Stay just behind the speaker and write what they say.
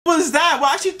was that?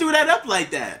 Why she threw that up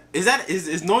like that?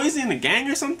 Is Noisy in the gang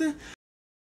or something?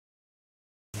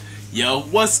 Yo,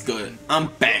 what's good? I'm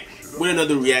back with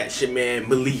another reaction, man.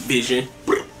 MalikVISION,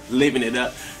 living it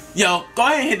up. Yo, go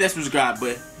ahead and hit that subscribe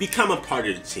button. Become a part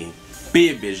of the team. Be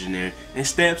a visionary and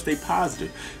stay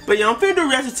positive. But yo, I'm finna do a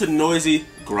reaction to NOIZY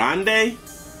GRANDE,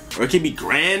 or it could be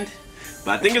Grand,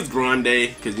 but I think it's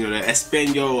Grande because you know the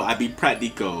Espanol I be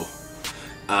practico.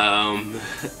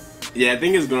 Yeah, I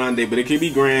think it's Grande, but it could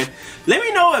be Grand. Let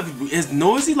me know if is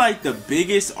NOIZY like the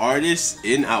biggest artist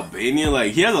in Albania.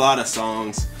 Like he has a lot of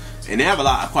songs and they have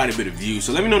quite a bit of views.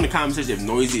 So let me know in the comment section if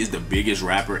NOIZY is the biggest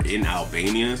rapper in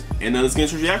Albania. And let's get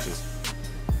into reactions.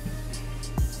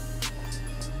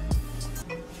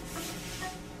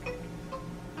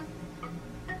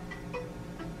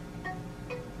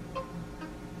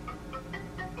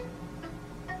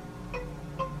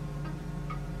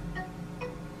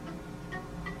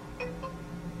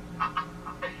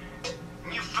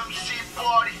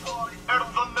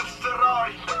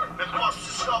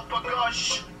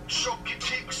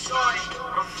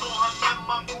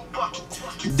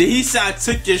 Did he say I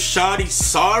took your shawty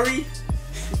sorry?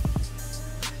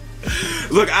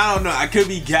 Look, I don't know. I could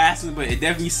be gassing, but it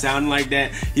definitely sounded like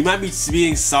that. He might be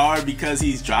being sorry because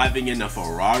he's driving in a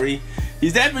Ferrari.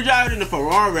 He's definitely driving in a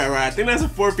Ferrari, right? I think that's a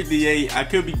 458. I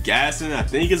could be gassing. I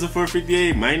think it's a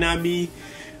 458. Might not be.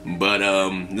 But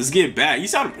let's get back. You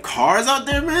saw them cars out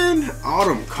there, man? All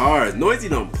them cars. NOIZY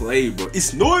don't play, bro.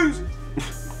 It's NOIZY.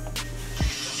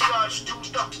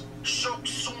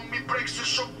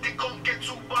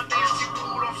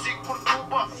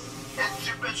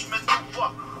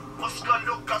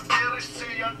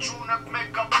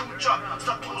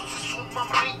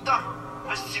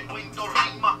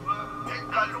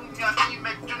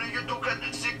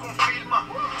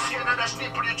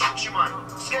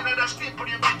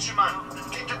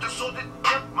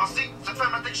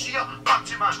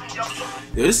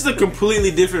 Yo, this is a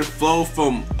completely different flow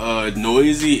from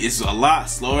NOIZY. It's a lot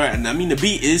slower, and I mean the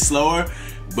beat is slower,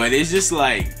 but it's just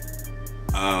like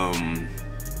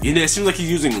you know, it seems like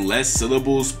he's using less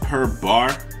syllables per bar,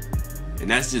 and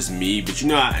that's just me. But you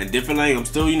know, in different language, I'm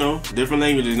still, you know, different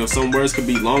languages. You know, some words could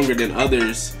be longer than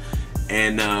others,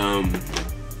 and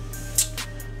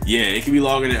yeah, it can be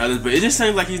longer than others. But it just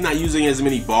seems like he's not using as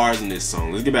many bars in this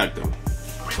song. Let's get back though.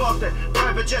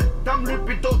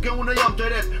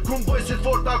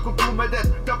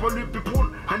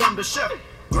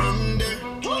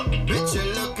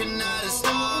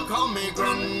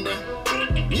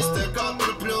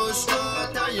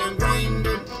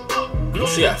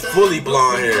 She got fully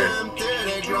blonde hair.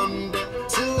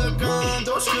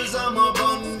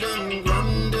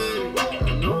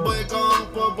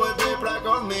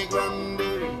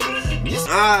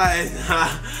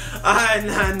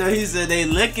 I know. He said they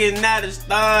looking at the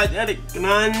stars.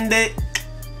 Grande,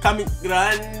 coming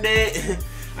grande.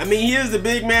 I mean, he is the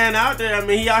big man out there. I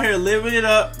mean, he out here living it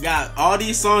up. Got all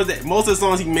these songs that most of the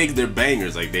songs he makes, they're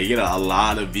bangers. Like they get a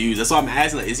lot of views. That's why I'm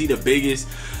asking. Like, is he the biggest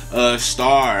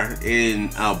star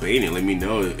in Albania? Let me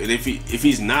know. And if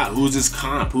he's not, who's his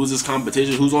comp? Who's his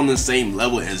competition? Who's on the same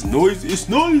level as NOIZY? It's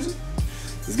NOIZY.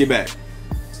 Let's get back.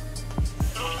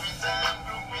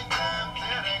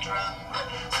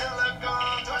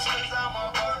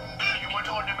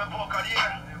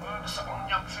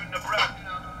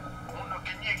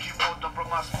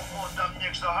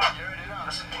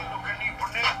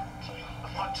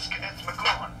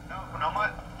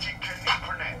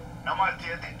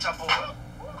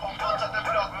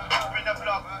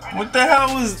 What the hell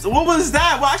what was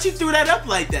that? Why she threw that up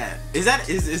like that? Is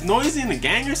NOIZY in the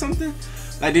gang or something?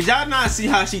 Like, did y'all not see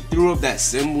how she threw up that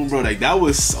symbol, bro? Like, that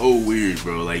was so weird,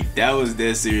 bro. Like, that was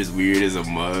dead serious weird as a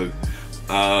mug.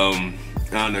 I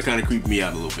don't know, kind of creeped me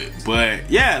out a little bit. But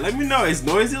yeah, let me know. Is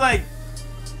NOIZY like,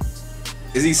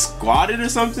 is he squatted or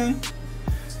something?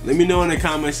 Let me know in the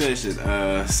comment section.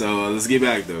 So let's get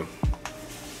back though.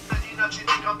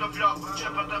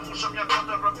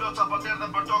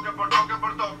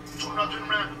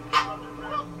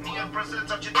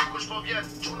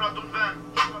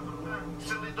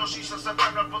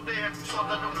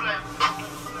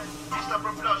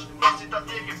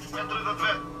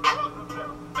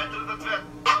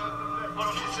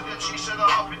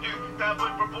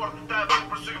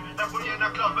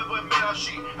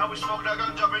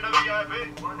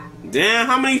 Damn,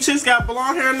 how many chicks got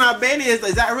blonde hair in Albania?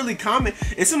 Is that really common?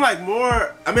 It seems like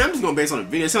more, I mean, I'm just going based on the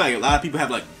video. It seems like a lot of people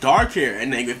have like dark hair,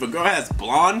 and then if a girl has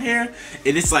blonde hair,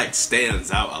 it just like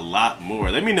stands out a lot more.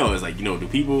 Let me know, it's like, you know, do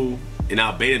people in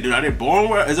Albania, are they born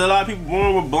with, is there a lot of people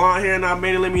born with blonde hair in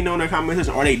Albania? Let me know in the comment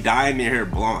section. Or are they dyeing their hair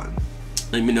blonde?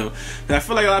 Let me know. I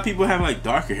feel like a lot of people have like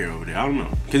darker hair over there. I don't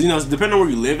know, because you know, depending on where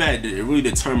you live at, it really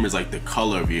determines like the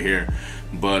color of your hair.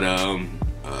 But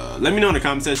let me know in the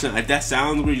comment section if that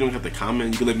sounds weird. You don't have to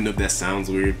comment. You can let me know if that sounds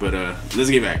weird. But let's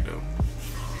get back though.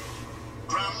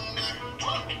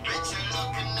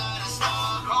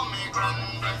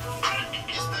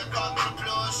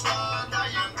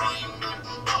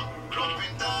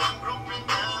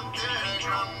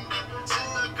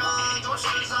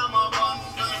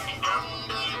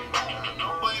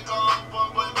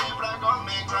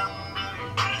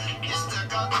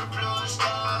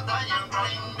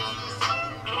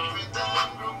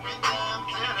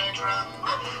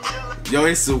 Yo,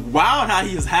 it's wild how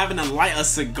he was having to light a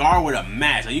cigar with a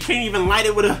match. Like, you can't even light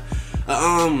it with a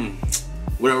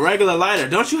regular lighter.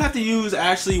 Don't you have to use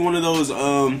actually one of those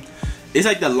it's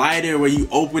like the lighter where you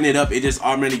open it up, it just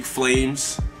automatically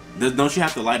flames. Don't you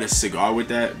have to light a cigar with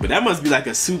that? But that must be like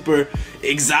a super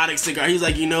exotic cigar. He's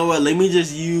like, you know what? Let me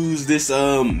just use this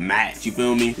match. You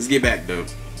feel me? Let's get back though.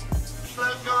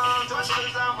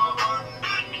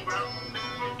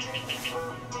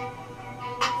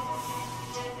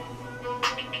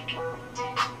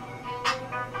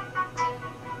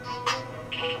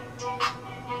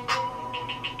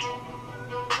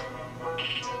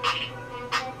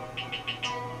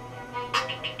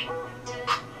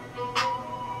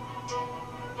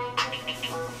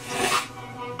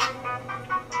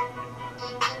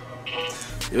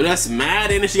 Yo, that's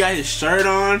mad. And then she got his shirt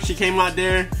on. She came out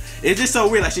there. It's just so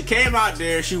weird. Like, she came out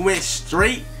there. She went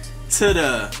straight to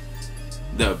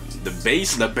the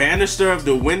base, the banister of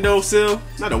the windowsill.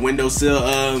 Not a windowsill.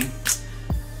 I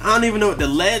don't even know what the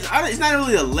ledge. It's not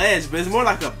really a ledge, but it's more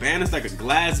like a banister, like a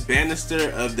glass banister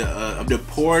of the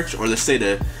porch, or let's say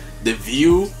the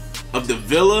view of the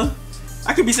villa.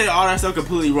 I could be saying all that stuff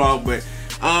completely wrong, but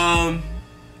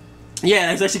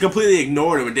yeah, it's like she completely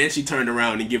ignored him, and then she turned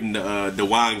around and gave him the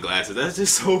wine glasses. That's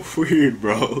just so weird,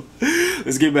 bro.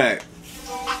 Let's get back.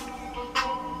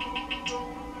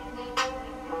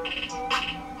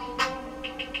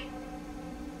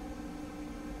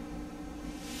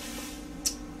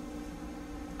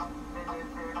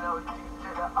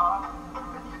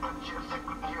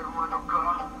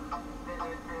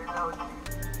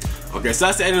 Okay, so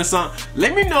that's the end of the song.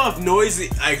 Let me know if Noisy,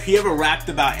 like, he ever rapped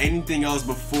about anything else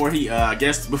before he, I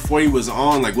guess before he was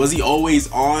on. Like, was he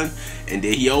always on? And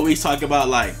did he always talk about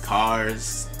like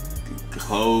cars,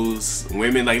 clothes,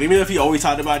 women? Like, let me know if he always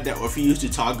talked about that, or if he used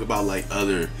to talk about like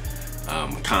other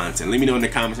content. Let me know in the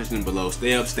comment section below.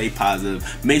 Stay up, stay positive.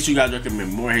 Make sure you guys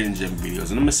recommend more hidden gem videos,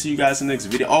 and I'm gonna see you guys in the next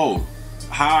video. Oh,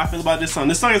 how I feel about this song.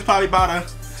 This song is probably about a,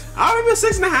 I don't know,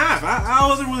 6.5. I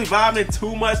wasn't really vibing it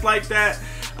too much like that.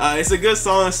 It's a good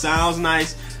song, it sounds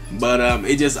nice, but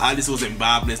I just wasn't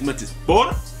vibing as much as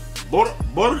Bora.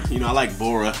 You know, I like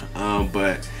Bora.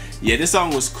 But yeah, this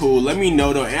song was cool. Let me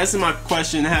know though. Answer my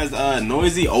question: has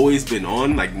Noisy always been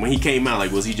on? Like, when he came out,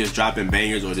 like, was he just dropping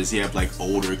bangers, or does he have like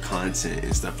older content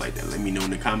and stuff like that? Let me know in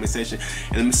the comment section,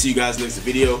 and let me see you guys next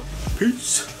video.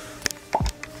 Peace.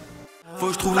 Faut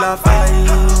que je trouve la faille,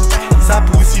 ça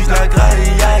pousse si je la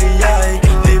graille.